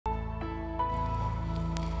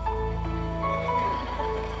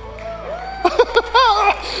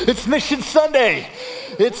It's Mission Sunday.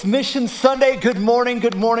 It's Mission Sunday. Good morning,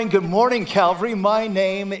 good morning, good morning, Calvary. My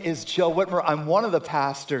name is Joe Whitmer. I'm one of the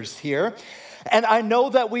pastors here. And I know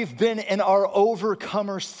that we've been in our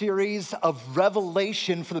Overcomer series of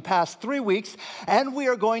Revelation for the past 3 weeks, and we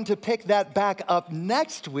are going to pick that back up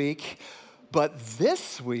next week. But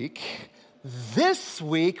this week,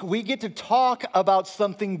 we get to talk about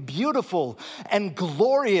something beautiful and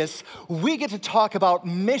glorious. We get to talk about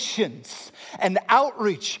missions and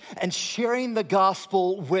outreach and sharing the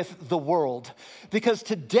gospel with the world. Because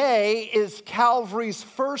today is Calvary's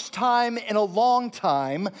first time in a long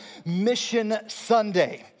time, Mission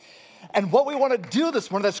Sunday. And what we want to do this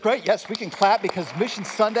morning, that's great. Yes, we can clap because Mission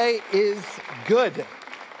Sunday is good.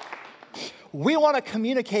 We want to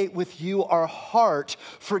communicate with you our heart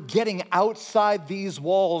for getting outside these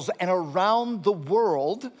walls and around the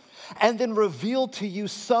world, and then reveal to you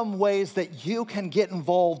some ways that you can get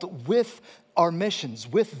involved with our missions,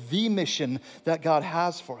 with the mission that God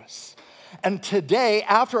has for us. And today,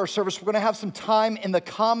 after our service, we're going to have some time in the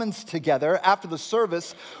Commons together. After the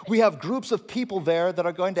service, we have groups of people there that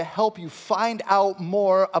are going to help you find out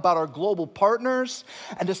more about our global partners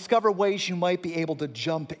and discover ways you might be able to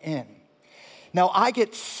jump in. Now, I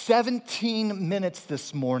get 17 minutes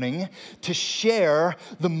this morning to share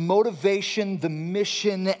the motivation, the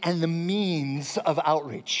mission, and the means of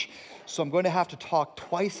outreach. So I'm going to have to talk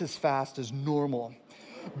twice as fast as normal.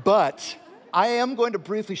 But I am going to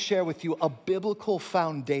briefly share with you a biblical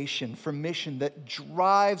foundation for mission that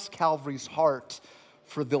drives Calvary's heart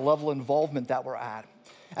for the level of involvement that we're at.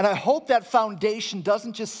 And I hope that foundation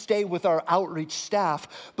doesn't just stay with our outreach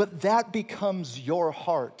staff, but that becomes your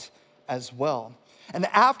heart as well. And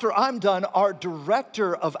after I'm done, our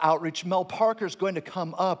director of outreach, Mel Parker, is going to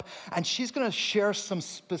come up, and she's going to share some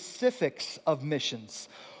specifics of missions.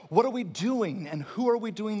 What are we doing, and who are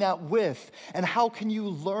we doing that with? And how can you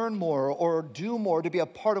learn more or do more to be a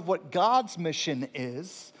part of what God's mission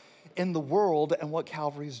is in the world and what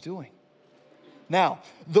Calvary is doing? Now,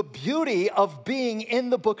 the beauty of being in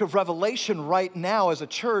the book of Revelation right now as a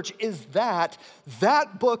church is that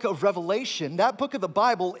book of Revelation, that book of the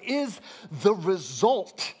Bible, is the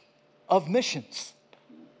result of missions.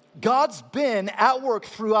 God's been at work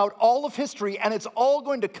throughout all of history, and it's all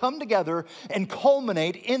going to come together and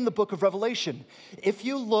culminate in the book of Revelation. If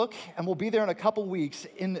you look, and we'll be there in a couple weeks,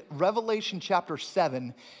 in Revelation chapter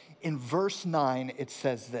 7, in verse 9, it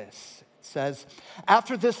says this. It says,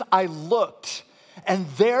 "After this I looked, and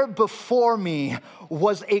there before me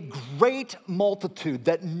was a great multitude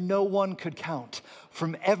that no one could count,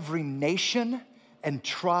 from every nation and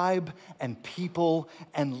tribe and people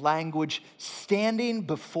and language, standing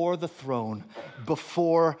before the throne,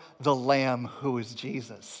 before the Lamb who is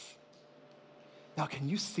Jesus." Now, can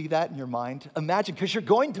you see that in your mind? Imagine, because you're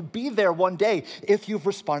going to be there one day if you've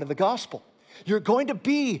responded to the gospel. You're going to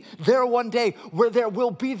be there one day where there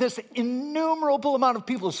will be this innumerable amount of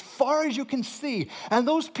people as far as you can see. And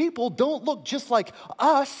those people don't look just like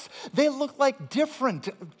us. They look like different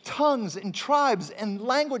tongues and tribes and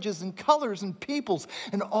languages and colors and peoples.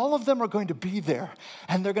 And all of them are going to be there.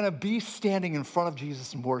 And they're going to be standing in front of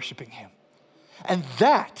Jesus and worshiping him. And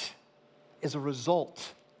that is a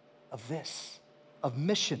result of this, of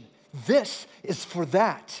mission. This is for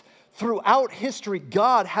that. Throughout history,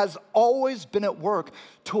 God has always been at work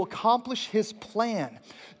to accomplish his plan,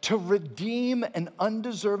 to redeem an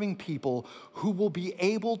undeserving people who will be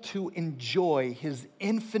able to enjoy his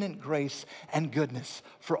infinite grace and goodness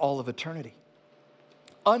for all of eternity.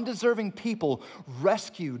 Undeserving people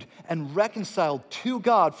rescued and reconciled to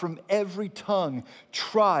God from every tongue,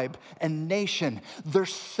 tribe, and nation. They're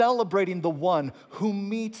celebrating the one who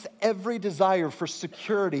meets every desire for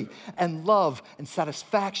security and love and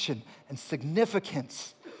satisfaction and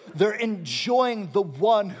significance. They're enjoying the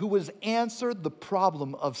one who has answered the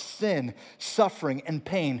problem of sin, suffering, and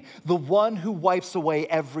pain, the one who wipes away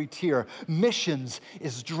every tear. Missions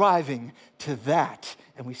is driving to that,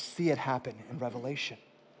 and we see it happen in Revelation.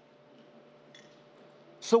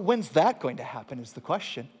 So when's that going to happen is the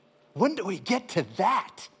question. When do we get to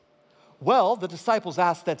that? Well, the disciples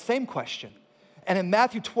asked that same question. And in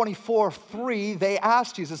Matthew 24:3, they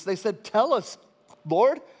asked Jesus, they said, "Tell us,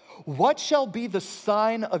 Lord, what shall be the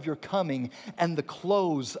sign of your coming and the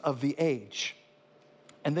close of the age?"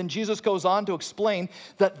 And then Jesus goes on to explain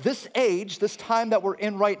that this age, this time that we're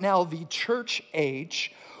in right now, the church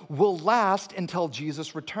age, will last until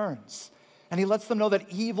Jesus returns. And he lets them know that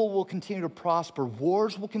evil will continue to prosper.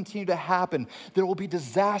 Wars will continue to happen. There will be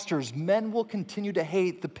disasters. Men will continue to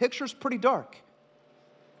hate. The picture's pretty dark.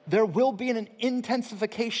 There will be an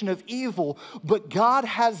intensification of evil, but God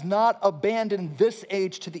has not abandoned this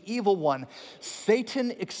age to the evil one.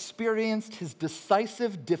 Satan experienced his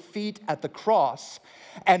decisive defeat at the cross,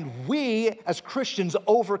 and we as Christians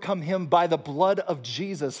overcome him by the blood of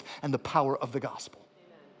Jesus and the power of the gospel.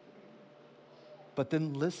 But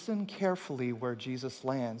then listen carefully where Jesus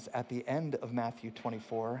lands at the end of Matthew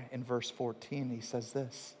 24 in verse 14. He says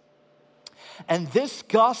this, "And this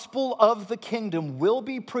gospel of the kingdom will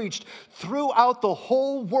be preached throughout the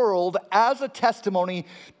whole world as a testimony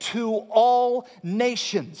to all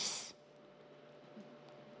nations.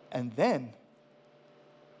 And then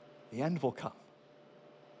the end will come."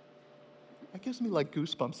 That gives me like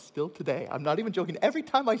goosebumps still today. I'm not even joking. Every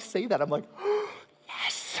time I say that, I'm like,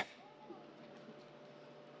 yes.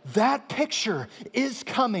 That picture is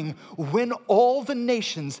coming when all the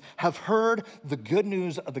nations have heard the good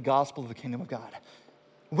news of the gospel of the kingdom of God.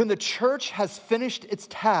 When the church has finished its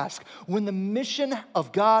task, when the mission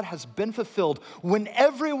of God has been fulfilled, when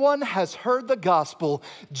everyone has heard the gospel,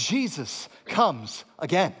 Jesus comes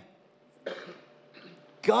again.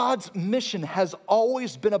 God's mission has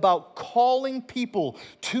always been about calling people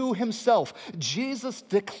to himself. Jesus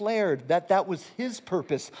declared that that was his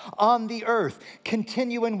purpose on the earth,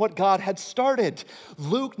 continuing what God had started.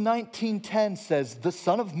 Luke 19:10 says, "The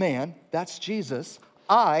Son of Man," that's Jesus,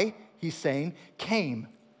 he's saying, "came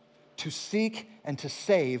to seek and to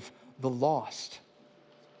save the lost."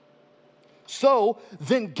 So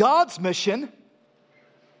then God's mission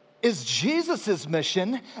is Jesus'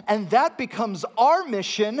 mission, and that becomes our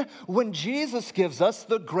mission when Jesus gives us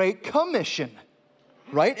the Great Commission,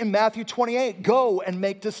 right? In Matthew 28, go and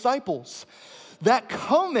make disciples. That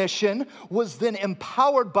commission was then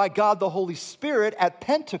empowered by God the Holy Spirit at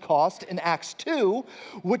Pentecost in Acts 2,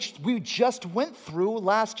 which we just went through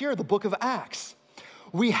last year, the book of Acts.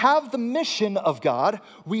 We have the mission of God.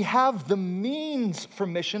 We have the means for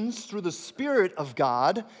missions through the Spirit of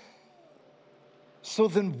God. So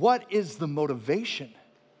then what is the motivation?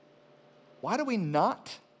 Why do we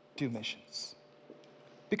not do missions?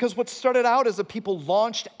 Because what started out as a people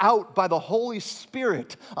launched out by the Holy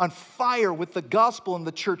Spirit on fire with the gospel and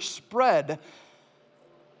the church spread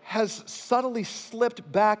has subtly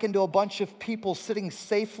slipped back into a bunch of people sitting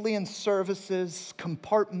safely in services,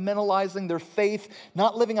 compartmentalizing their faith,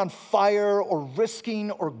 not living on fire or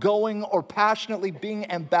risking or going or passionately being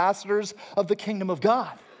ambassadors of the kingdom of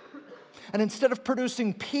God. And instead of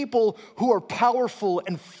producing people who are powerful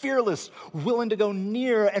and fearless, willing to go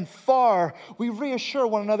near and far, we reassure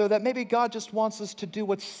one another that maybe God just wants us to do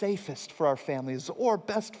what's safest for our families or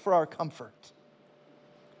best for our comfort.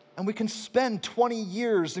 And we can spend 20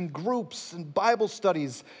 years in groups and Bible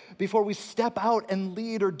studies before we step out and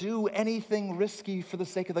lead or do anything risky for the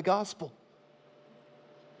sake of the gospel.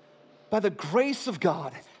 By the grace of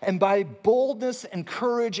God and by boldness and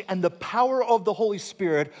courage and the power of the Holy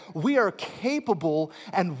Spirit, we are capable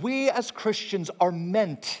and we as Christians are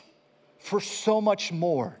meant for so much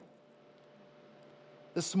more.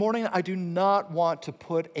 This morning, I do not want to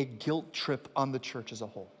put a guilt trip on the church as a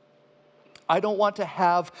whole. I don't want to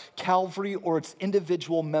have Calvary or its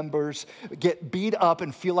individual members get beat up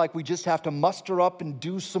and feel like we just have to muster up and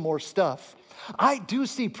do some more stuff. I do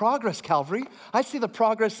see progress, Calvary. I see the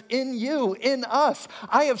progress in you, in us.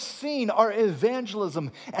 I have seen our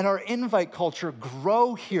evangelism and our invite culture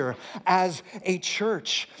grow here as a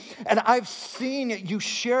church. And I've seen you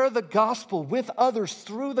share the gospel with others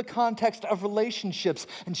through the context of relationships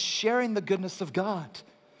and sharing the goodness of God.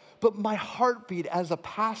 But my heartbeat as a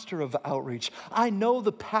pastor of outreach, I know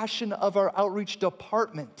the passion of our outreach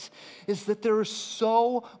department is that there is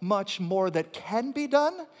so much more that can be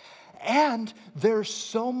done. And there's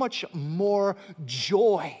so much more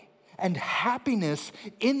joy and happiness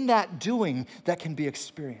in that doing that can be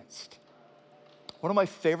experienced. One of my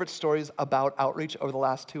favorite stories about outreach over the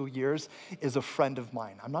last 2 years is a friend of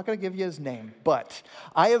mine. I'm not going to give you his name, but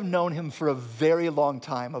I have known him for a very long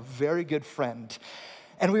time, a very good friend.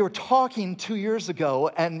 And we were talking 2 years ago,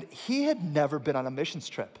 and he had never been on a missions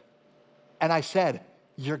trip. And I said,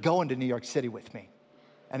 "You're going to New York City with me."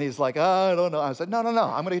 And he's like, "Oh, I don't know." I was like, no.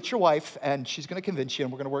 I'm going to get your wife, and she's going to convince you,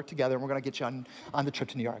 and we're going to work together, and we're going to get you on the trip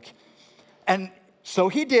to New York. And so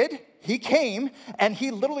he did. He came, and he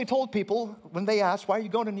literally told people when they asked, "Why are you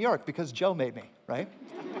going to New York?" "Because Joe made me," right?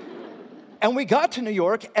 And we got to New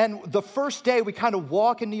York, and the first day we kind of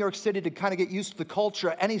walk in New York City to kind of get used to the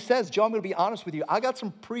culture. And he says, "Joe, I'm going to be honest with you. I got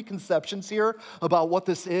some preconceptions here about what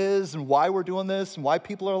this is and why we're doing this and why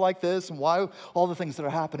people are like this and why all the things that are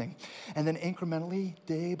happening." And then incrementally,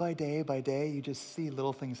 day by day by day, you just see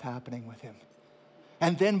little things happening with him.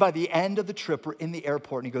 And then by the end of the trip, we're in the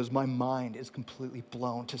airport, and he goes, my mind is completely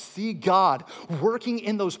blown to see God working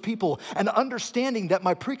in those people and understanding that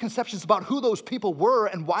my preconceptions about who those people were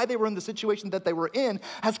and why they were in the situation that they were in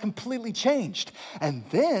has completely changed. And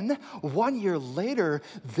then 1 year later,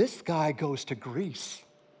 this guy goes to Greece.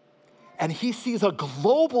 And he sees a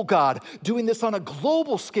global God doing this on a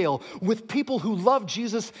global scale with people who love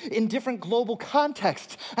Jesus in different global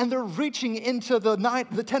contexts. And they're reaching into the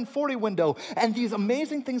 1040 window. And these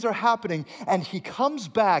amazing things are happening. And he comes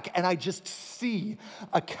back, and I just see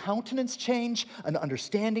a countenance change, an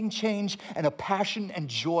understanding change, and a passion and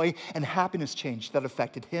joy and happiness change that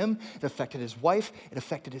affected him, it affected his wife, it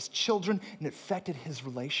affected his children, and it affected his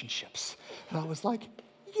relationships. And I was like,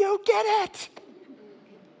 you get it.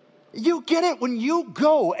 You get it when you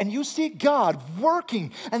go and you see God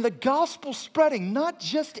working and the gospel spreading, not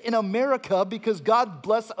just in America because God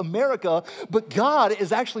bless America, but God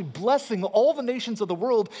is actually blessing all the nations of the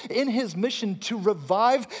world in his mission to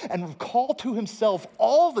revive and call to himself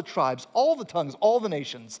all the tribes, all the tongues, all the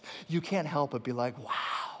nations. You can't help but be like,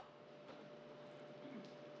 wow.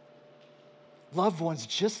 Loved ones,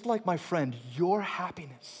 just like my friend, your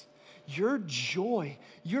happiness, your joy,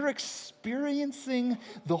 your experiencing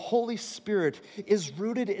the Holy Spirit is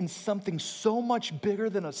rooted in something so much bigger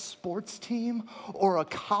than a sports team or a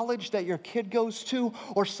college that your kid goes to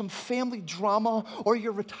or some family drama or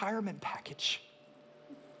your retirement package.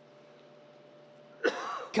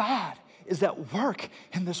 God is at work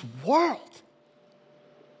in this world.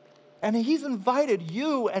 And he's invited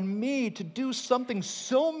you and me to do something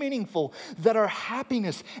so meaningful that our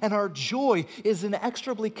happiness and our joy is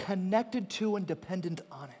inexorably connected to and dependent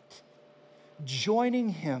on it. Joining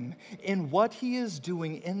him in what he is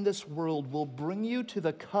doing in this world will bring you to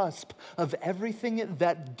the cusp of everything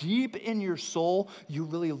that deep in your soul you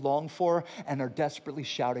really long for and are desperately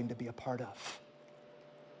shouting to be a part of.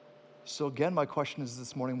 So again, my question is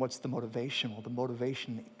this morning, what's the motivation? Well, the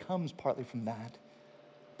motivation comes partly from that.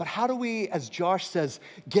 But how do we, as Josh says,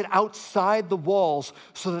 get outside the walls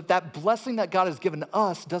so that that blessing that God has given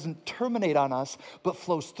us doesn't terminate on us, but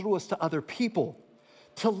flows through us to other people?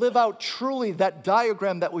 To live out truly that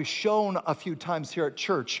diagram that we've shown a few times here at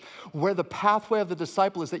church, where the pathway of the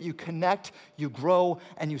disciple is that you connect, you grow,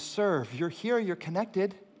 and you serve. You're here, you're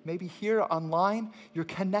connected. Maybe here online, you're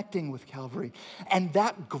connecting with Calvary. And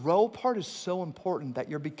that grow part is so important that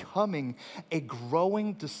you're becoming a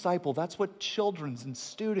growing disciple. That's what children's and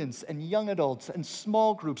students and young adults and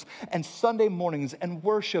small groups and Sunday mornings and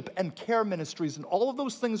worship and care ministries and all of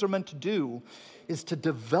those things are meant to do, is to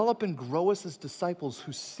develop and grow us as disciples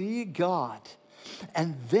who see God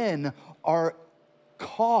and then are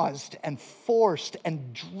caused and forced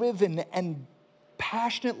and driven and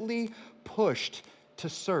passionately pushed to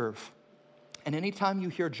serve. And anytime you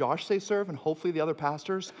hear Josh say serve, and hopefully the other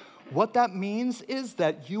pastors, what that means is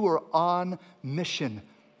that you are on mission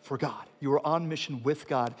for God. You are on mission with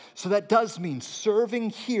God. So that does mean serving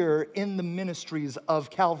here in the ministries of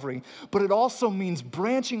Calvary, but it also means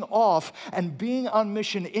branching off and being on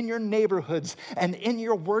mission in your neighborhoods and in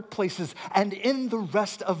your workplaces and in the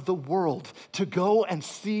rest of the world to go and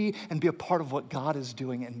see and be a part of what God is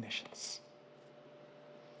doing in missions.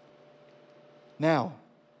 Now,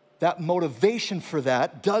 that motivation for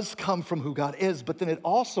that does come from who God is, but then it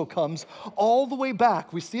also comes all the way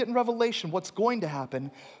back. We see it in Revelation, what's going to happen,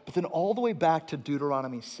 but then all the way back to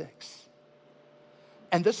Deuteronomy 6.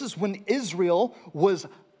 And this is when Israel was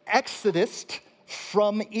exodused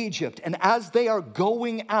from Egypt. And as they are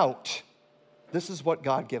going out, this is what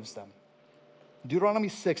God gives them. Deuteronomy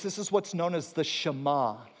 6, this is what's known as the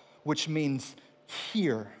Shema, which means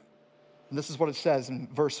hear. And this is what it says in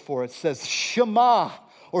verse 4. It says, Shema,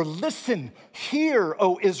 or listen, hear,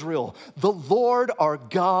 O Israel, the Lord our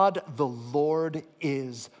God, the Lord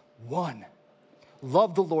is one.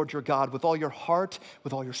 Love the Lord your God with all your heart,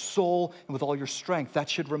 with all your soul, and with all your strength. That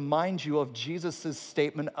should remind you of Jesus'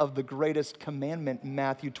 statement of the greatest commandment in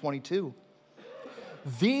Matthew 22.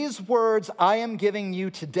 These words I am giving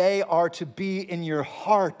you today are to be in your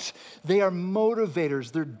heart. They are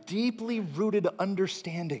motivators. They're deeply rooted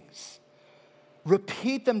understandings.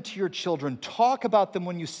 Repeat them to your children. Talk about them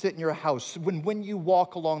when you sit in your house, when you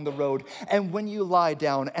walk along the road, and when you lie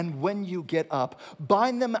down, and when you get up.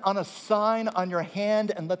 Bind them on a sign on your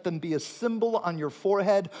hand and let them be a symbol on your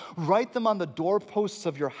forehead. Write them on the doorposts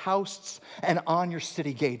of your house and on your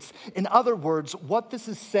city gates. In other words, what this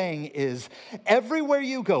is saying is everywhere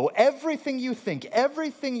you go, everything you think,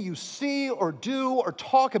 everything you see or do or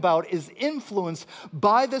talk about is influenced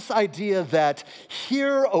by this idea that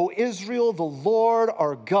hear, O Israel, the Lord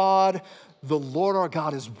our God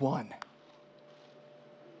is one.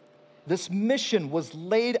 This mission was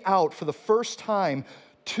laid out for the first time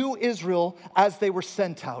to Israel as they were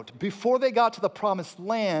sent out. Before they got to the promised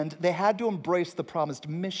land, they had to embrace the promised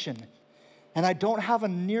mission. And I don't have a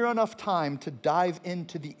near enough time to dive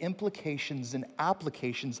into the implications and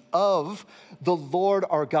applications of the Lord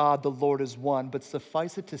our God, the Lord is one, but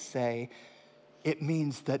suffice it to say, it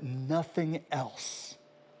means that nothing else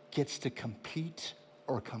gets to compete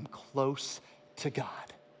or come close to God.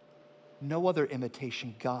 No other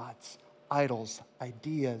imitation gods, idols,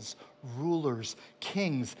 ideas, rulers,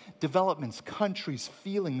 kings, developments, countries,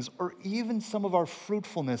 feelings, or even some of our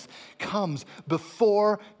fruitfulness comes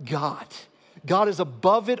before God. God is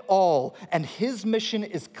above it all, and his mission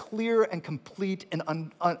is clear and complete and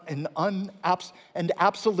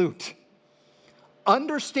absolute.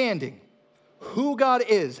 Understanding who God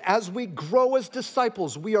is, as we grow as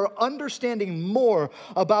disciples, we are understanding more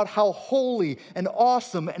about how holy and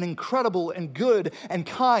awesome and incredible and good and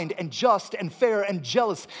kind and just and fair and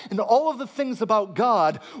jealous and all of the things about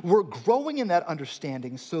God. We're growing in that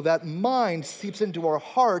understanding so that mind seeps into our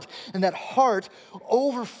heart and that heart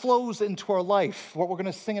overflows into our life. What we're going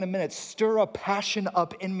to sing in a minute, stir a passion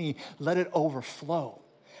up in me, let it overflow.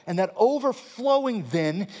 And that overflowing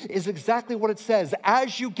then is exactly what it says.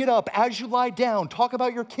 As you get up, as you lie down, talk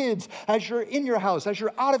about your kids, as you're in your house, as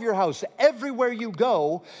you're out of your house, everywhere you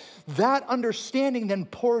go, that understanding then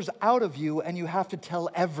pours out of you and you have to tell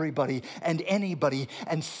everybody and anybody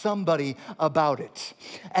and somebody about it.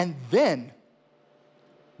 And then,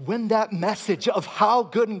 when that message of how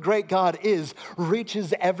good and great God is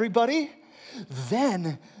reaches everybody,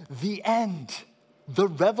 then the end, the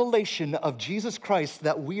revelation of Jesus Christ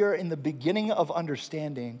that we are in the beginning of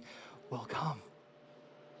understanding will come.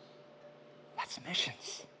 That's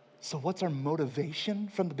missions. So what's our motivation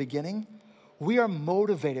from the beginning? We are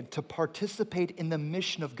motivated to participate in the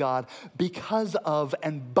mission of God because of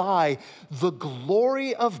and by the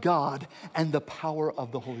glory of God and the power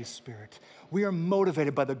of the Holy Spirit. We are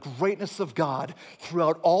motivated by the greatness of God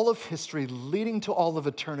throughout all of history, leading to all of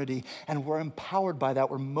eternity, and we're empowered by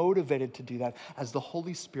that. We're motivated to do that as the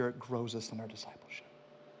Holy Spirit grows us in our discipleship.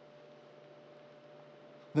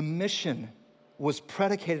 The mission was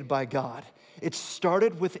predicated by God. It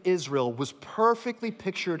started with Israel, was perfectly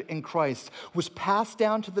pictured in Christ, was passed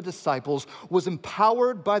down to the disciples, was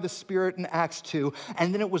empowered by the Spirit in Acts 2,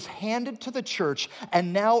 and then it was handed to the church,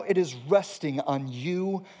 and now it is resting on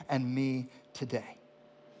you and me today.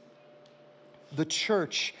 The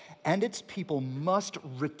church and its people must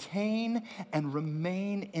retain and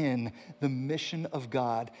remain in the mission of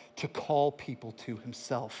God to call people to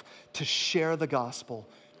himself, to share the gospel,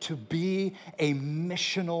 to be a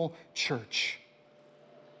missional church.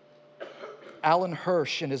 Alan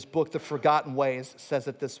Hirsch, in his book, The Forgotten Ways, says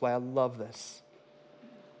it this way. I love this.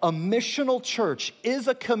 A missional church is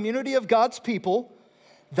a community of God's people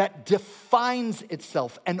that defines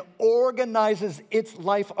itself and organizes its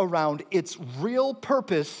life around its real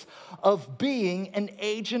purpose of being an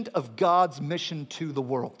agent of God's mission to the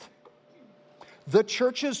world. The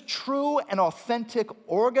church's true and authentic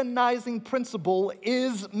organizing principle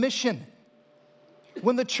is mission.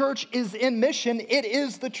 When the church is in mission, it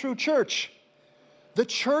is the true church. The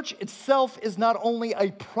church itself is not only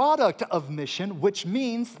a product of mission, which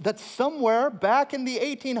means that somewhere back in the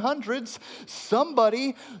 1800s,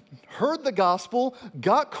 somebody heard the gospel,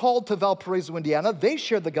 got called to Valparaiso, Indiana. They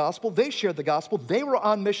shared the gospel. They were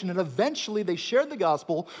on mission, and eventually they shared the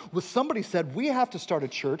gospel with somebody said, we have to start a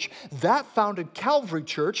church. That founded Calvary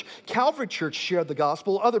Church. Calvary Church shared the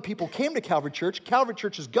gospel. Other people came to Calvary Church. Calvary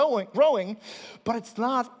Church is growing, but it's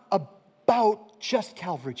not about just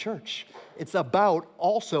Calvary Church. It's about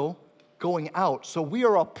also going out. So we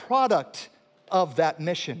are a product of that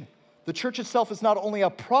mission. The church itself is not only a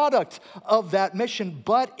product of that mission,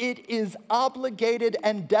 but it is obligated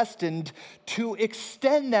and destined to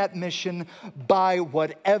extend that mission by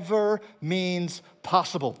whatever means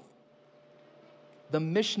possible. The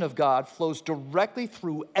mission of God flows directly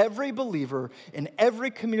through every believer in every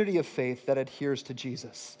community of faith that adheres to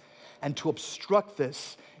Jesus. And to obstruct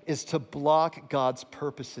this is to block God's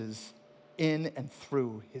purposes in and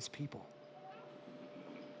through his people.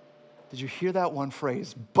 Did you hear that one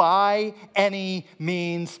phrase? By any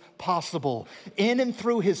means possible. In and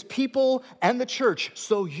through his people and the church.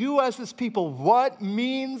 So you as his people, what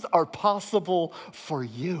means are possible for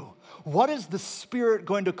you? What is the Spirit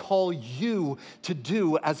going to call you to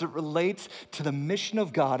do as it relates to the mission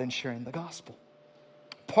of God and sharing the gospel?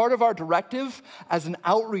 Part of our directive as an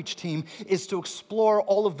outreach team is to explore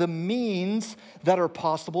all of the means that are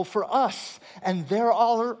possible for us. And there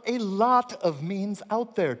are a lot of means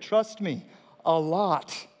out there. Trust me, a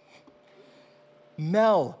lot.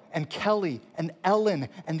 Mel and Kelly and Ellen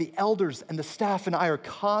and the elders and the staff and I are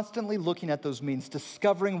constantly looking at those means,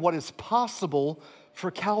 discovering what is possible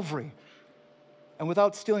for Calvary. And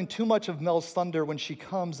without stealing too much of Mel's thunder when she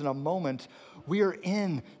comes in a moment, we are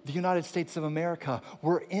in the United States of America,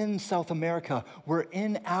 we're in South America, we're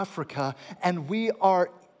in Africa, and we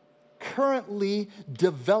are currently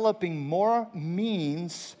developing more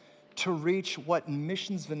means to reach what in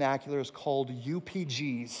missions vernacular is called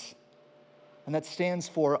UPGs. And that stands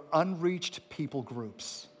for Unreached People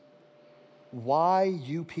Groups. Why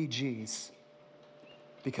UPGs?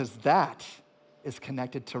 Because that is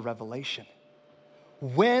connected to Revelation.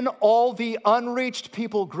 When all the unreached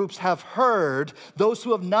people groups have heard, those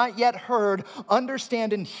who have not yet heard,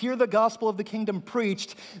 understand and hear the gospel of the kingdom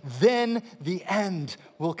preached, then the end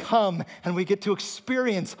will come and we get to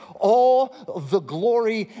experience all of the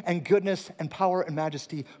glory and goodness and power and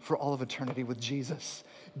majesty for all of eternity with Jesus.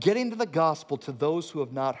 Getting to the gospel to those who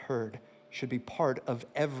have not heard should be part of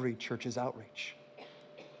every church's outreach.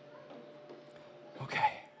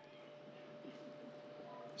 Okay.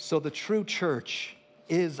 So the true church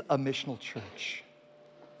is a missional church.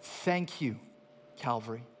 Thank you,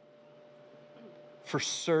 Calvary, for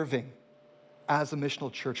serving as a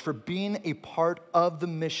missional church, for being a part of the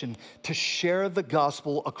mission to share the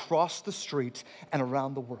gospel across the street and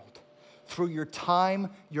around the world through your time,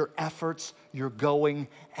 your efforts, your going,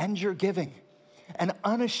 and your giving. And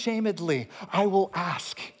unashamedly, I will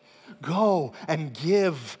ask, go and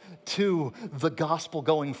give to the gospel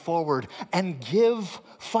going forward and give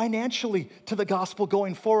financially to the gospel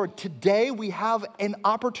going forward. Today, we have an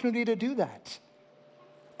opportunity to do that.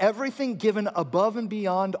 Everything given above and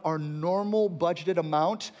beyond our normal budgeted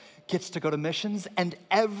amount gets to go to missions, and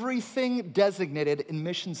everything designated in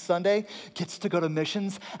Mission Sunday gets to go to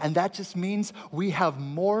missions, and that just means we have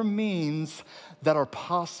more means that are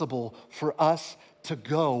possible for us to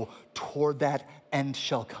go toward that end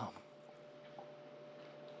shall come.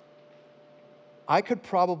 I could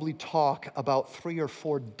probably talk about 3 or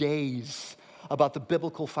 4 days about the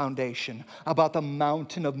biblical foundation, about the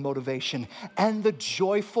mountain of motivation, and the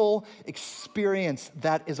joyful experience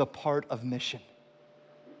that is a part of mission.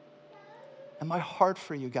 And my heart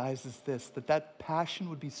for you guys is this, that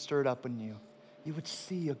passion would be stirred up in you. You would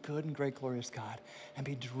see a good and great, glorious God and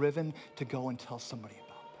be driven to go and tell somebody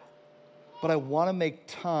about that. But I want to make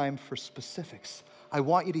time for specifics. I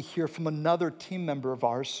want you to hear from another team member of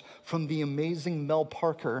ours, from the amazing Mel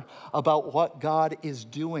Parker, about what God is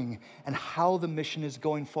doing and how the mission is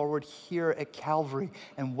going forward here at Calvary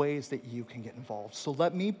and ways that you can get involved. So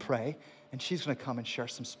let me pray, and she's going to come and share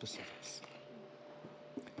some specifics.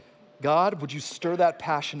 God, would you stir that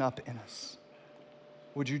passion up in us?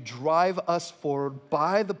 Would you drive us forward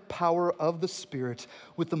by the power of the Spirit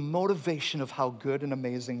with the motivation of how good and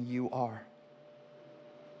amazing you are?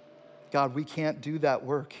 God, we can't do that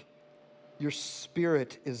work. Your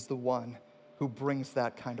Spirit is the one who brings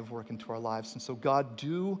that kind of work into our lives. And so, God,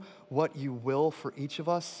 do what you will for each of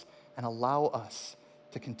us and allow us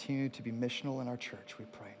to continue to be missional in our church. We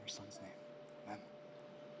pray in your Son's name. Amen.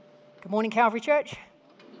 Good morning, Calvary Church.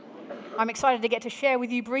 I'm excited to get to share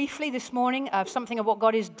with you briefly this morning something of what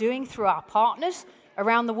God is doing through our partners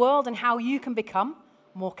around the world and how you can become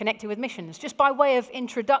more connected with missions. Just by way of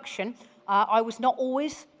introduction, I was not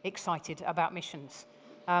always excited about missions.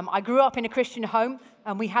 I grew up in a Christian home,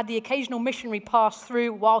 and we had the occasional missionary pass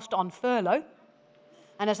through whilst on furlough.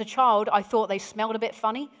 And as a child, I thought they smelled a bit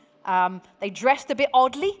funny. They dressed a bit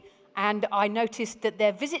oddly, and I noticed that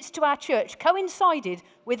their visits to our church coincided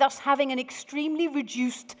with us having an extremely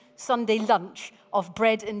reduced Sunday lunch of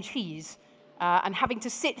bread and cheese, and having to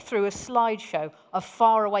sit through a slideshow of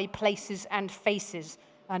faraway places and faces,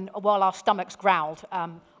 and while our stomachs growled.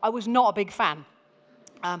 I was not a big fan.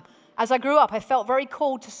 As I grew up, I felt very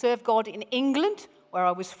called to serve God in England, where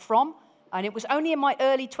I was from, and it was only in my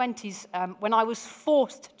early 20s when I was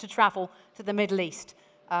forced to travel to the Middle East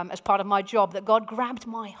as part of my job that God grabbed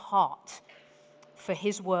my heart for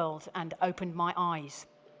his world and opened my eyes.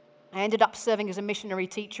 I ended up serving as a missionary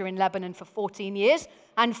teacher in Lebanon for 14 years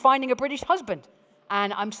and finding a British husband.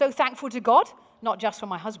 And I'm so thankful to God, not just for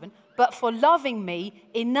my husband, but for loving me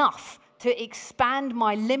enough to expand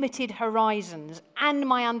my limited horizons and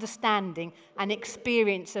my understanding and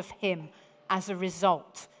experience of him as a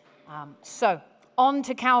result. So, on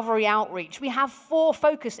to Calvary Outreach. We have 4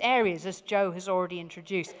 focus areas, as Joe has already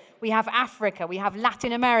introduced. We have Africa, we have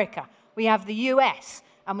Latin America, we have the US,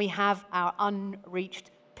 and we have our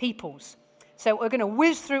unreached peoples. So we're going to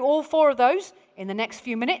whiz through all 4 of those in the next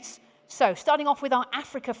few minutes. So, starting off with our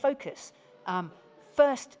Africa focus.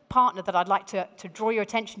 First partner that I'd like to draw your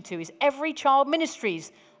attention to is Every Child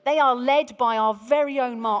Ministries. They are led by our very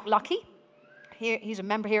own Mark Lucky. He's a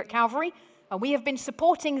member here at Calvary, and we have been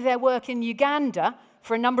supporting their work in Uganda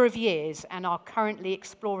for a number of years and are currently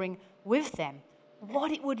exploring with them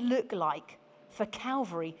what it would look like for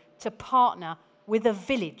Calvary to partner with a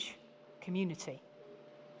village community.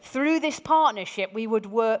 Through this partnership, we would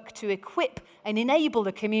work to equip and enable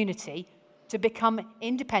the community to become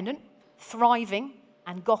independent, thriving,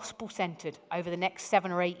 and gospel-centered over the next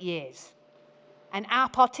 7 or 8 years. And our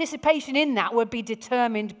participation in that would be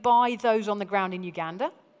determined by those on the ground in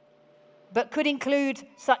Uganda, but could include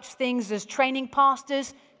such things as training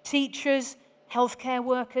pastors, teachers, healthcare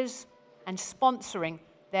workers, and sponsoring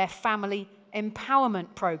their family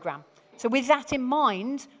empowerment program. So with that in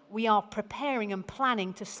mind, we are preparing and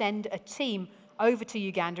planning to send a team over to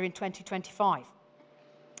Uganda in 2025.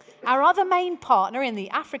 Our other main partner in the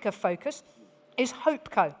Africa focus is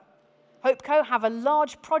HopeCo. HopeCo have a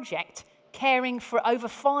large project caring for over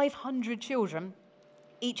 500 children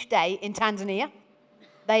each day in Tanzania.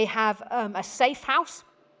 They have a safe house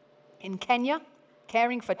in Kenya,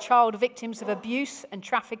 caring for child victims of abuse and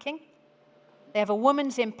trafficking. They have a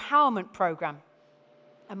women's empowerment program.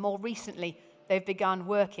 And more recently, they've begun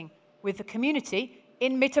working with the community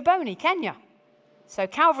in Mitaboni, Kenya. So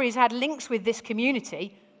Calvary has had links with this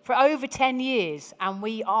community for over 10 years, and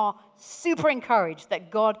we are super encouraged that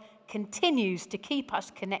God continues to keep us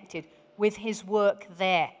connected with his work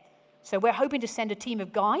there. So we're hoping to send a team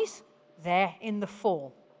of guys there in the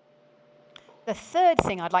fall. The third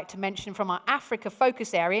thing I'd like to mention from our Africa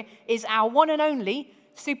focus area is our one and only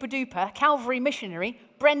super duper Calvary missionary,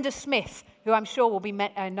 Brenda Smith, who I'm sure will be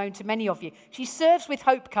known to many of you. She serves with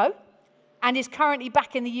HopeCo and is currently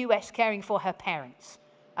back in the US caring for her parents.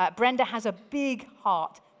 Brenda has a big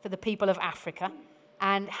heart for the people of Africa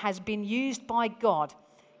and has been used by God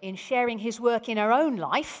in sharing his work in her own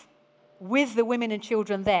life with the women and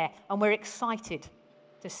children there. And we're excited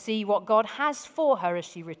to see what God has for her as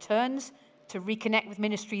she returns to reconnect with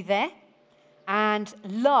ministry there, and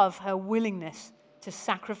love her willingness to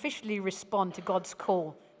sacrificially respond to God's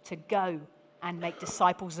call to go and make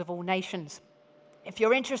disciples of all nations. If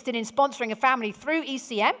you're interested in sponsoring a family through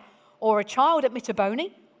ECM or a child at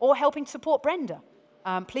Mitaboni or helping support Brenda,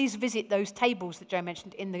 please visit those tables that Joe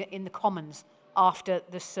mentioned in the Commons after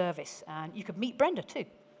the service. And you could meet Brenda too.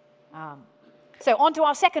 So on to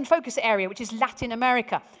our second focus area, which is Latin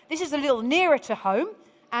America. This is a little nearer to home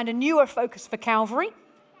and a newer focus for Calvary.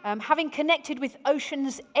 Having connected with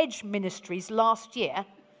Ocean's Edge Ministries last year,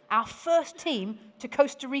 our first team to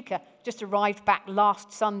Costa Rica just arrived back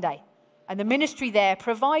last Sunday. And the ministry there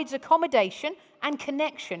provides accommodation and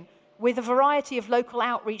connection with a variety of local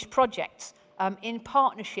outreach projects in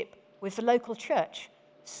partnership with the local church.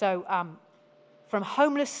 So from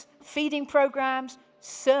homeless feeding programs,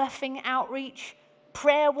 surfing outreach,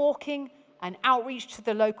 prayer walking, and outreach to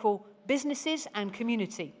the local businesses and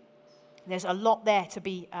community. There's a lot there to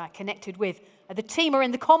be connected with. The team are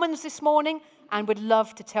in the Commons this morning and would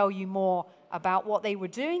love to tell you more about what they were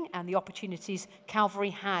doing and the opportunities Calvary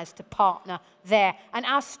has to partner there. And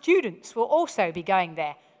our students will also be going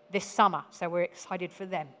there this summer, so we're excited for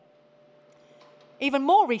them. Even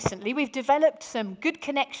more recently, we've developed some good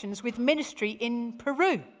connections with ministry in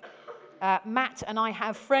Peru. Matt and I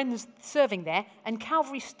have friends serving there, and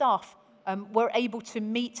Calvary staff were able to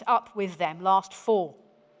meet up with them last fall.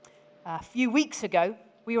 A few weeks ago,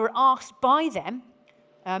 we were asked by them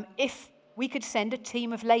if we could send a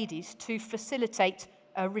team of ladies to facilitate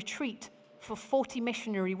a retreat for 40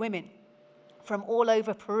 missionary women from all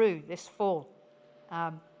over Peru this fall.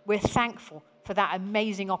 We're thankful for that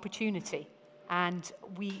amazing opportunity, and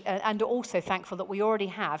also thankful that we already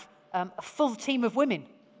have a full team of women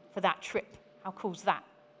for that trip. How cool is that?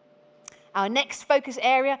 Our next focus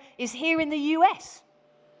area is here in the US.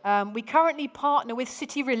 We currently partner with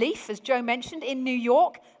City Relief, as Joe mentioned, in New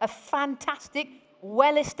York, a fantastic,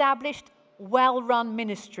 well-established, well-run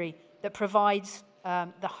ministry that provides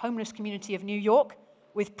the homeless community of New York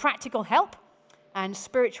with practical help and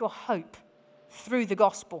spiritual hope through the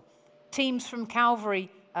gospel. Teams from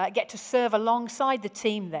Calvary get to serve alongside the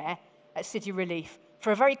team there at City Relief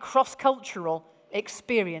for a very cross-cultural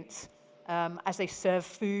experience as they serve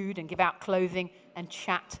food and give out clothing and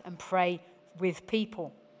chat and pray with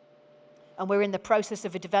people. And we're in the process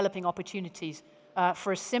of developing opportunities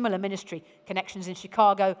for a similar ministry, connections in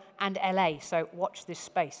Chicago and LA, so watch this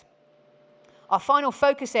space. Our final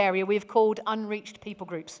focus area we've called Unreached People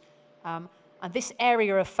Groups. And this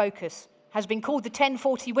area of focus has been called the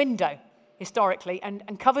 1040 window historically,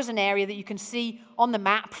 and covers an area that you can see on the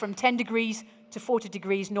map from 10 degrees to 40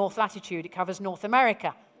 degrees north latitude. It covers North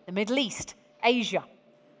America, the Middle East, Asia.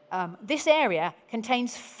 This area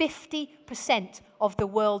contains 50% of the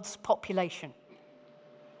world's population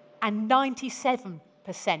and 97%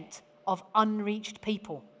 of unreached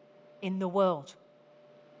people in the world.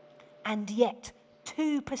 And yet,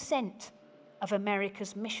 2% of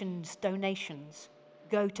America's missions donations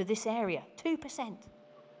go to this area. 2%.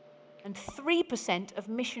 And 3% of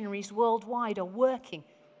missionaries worldwide are working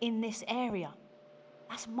in this area.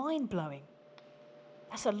 That's mind-blowing.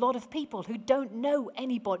 That's a lot of people who don't know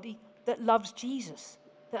anybody that loves Jesus,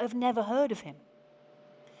 that have never heard of him.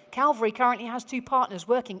 Calvary currently has 2 partners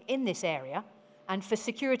working in this area, and for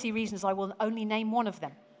security reasons, I will only name one of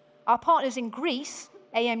them. Our partners in Greece,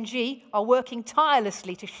 AMG, are working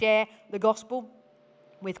tirelessly to share the gospel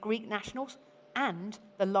with Greek nationals and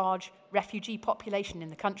the large refugee population in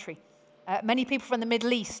the country. Many people from the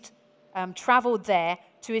Middle East traveled there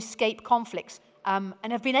to escape conflicts and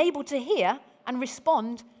have been able to hear and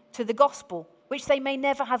respond to the gospel, which they may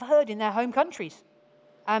never have heard in their home countries.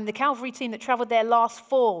 The Calvary team that traveled there last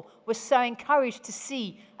fall was so encouraged to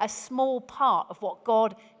see a small part of what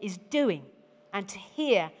God is doing and to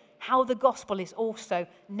hear how the gospel is also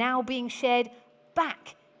now being shared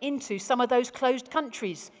back into some of those closed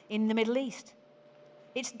countries in the Middle East.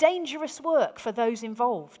 It's dangerous work for those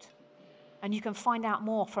involved, and you can find out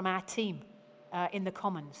more from our team in the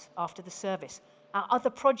Commons after the service. Our other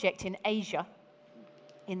project in Asia,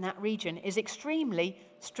 in that region, is extremely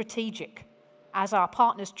strategic as our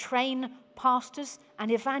partners train pastors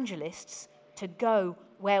and evangelists to go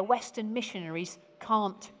where Western missionaries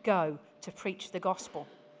can't go to preach the gospel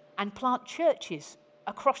and plant churches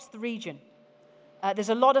across the region. There's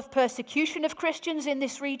a lot of persecution of Christians in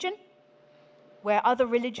this region where other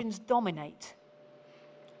religions dominate.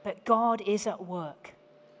 But God is at work,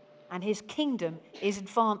 and his kingdom is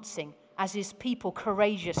advancing as his people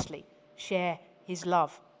courageously share his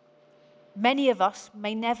love. Many of us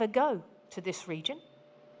may never go to this region,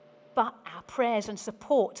 but our prayers and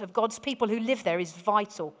support of God's people who live there is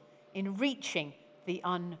vital in reaching the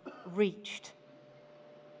unreached.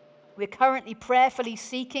 We're currently prayerfully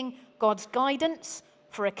seeking God's guidance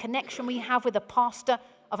for a connection we have with a pastor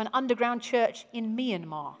of an underground church in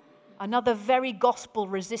Myanmar, another very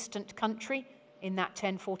gospel-resistant country in that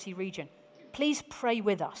 1040 region. Please pray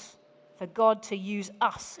with us for God to use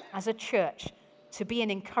us as a church to be an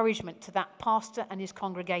encouragement to that pastor and his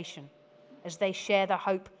congregation as they share the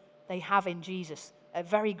hope they have in Jesus at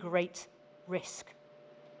very great risk.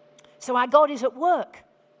 So our God is at work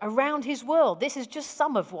around his world. This is just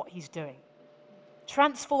some of what he's doing,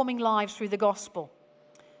 transforming lives through the gospel.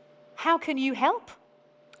 How can you help?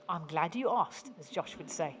 I'm glad you asked, as Josh would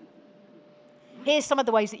say. Here's some of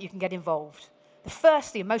the ways that you can get involved. The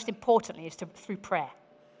first and most importantly is through prayer.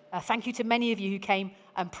 Thank you to many of you who came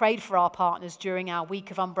and prayed for our partners during our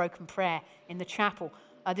week of unbroken prayer in the chapel.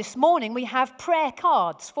 This morning we have prayer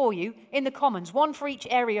cards for you in the Commons, one for each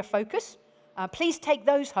area of focus. Please take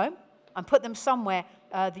those home and put them somewhere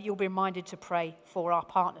that you'll be reminded to pray for our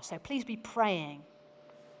partners. So please be praying.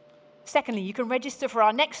 Secondly, you can register for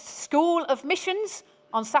our next School of Missions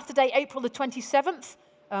on Saturday, April the 27th.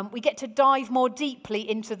 We get to dive more deeply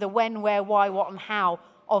into the when, where, why, what, and how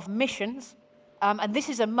of missions. And this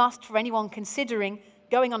is a must for anyone considering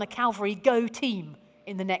going on a Calvary Go team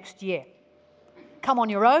in the next year. Come on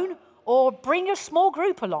your own or bring a small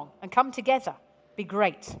group along and come together. Be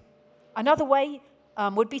great. Another way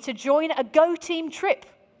would be to join a Go team trip.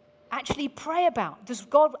 Actually pray about, does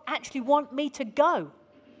God actually want me to go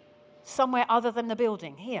somewhere other than the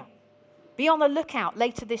building here? Be on the lookout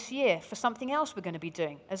later this year for something else we're going to be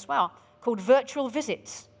doing as well, called virtual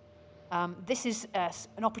visits. This is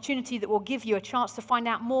an opportunity that will give you a chance to find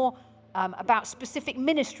out more about specific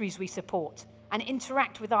ministries we support and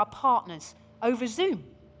interact with our partners over Zoom.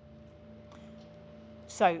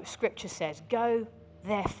 So Scripture says, go,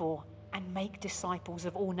 therefore, and make disciples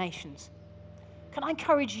of all nations. Can I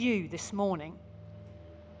encourage you this morning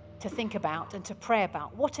to think about and to pray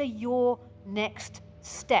about what are your next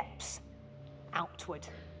steps outward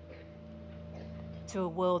to a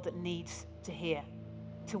world that needs to hear,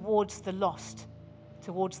 towards the lost,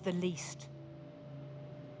 towards the least?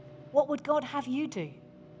 What would God have you do?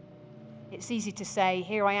 It's easy to say,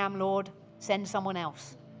 here I am, Lord, send someone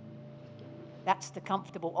else. That's the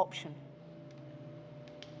comfortable option.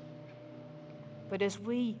 But as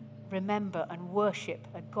we remember and worship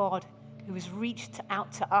a God who has reached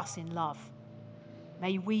out to us in love,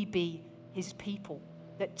 may we be his people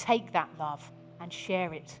that take that love and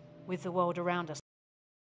share it with the world around us.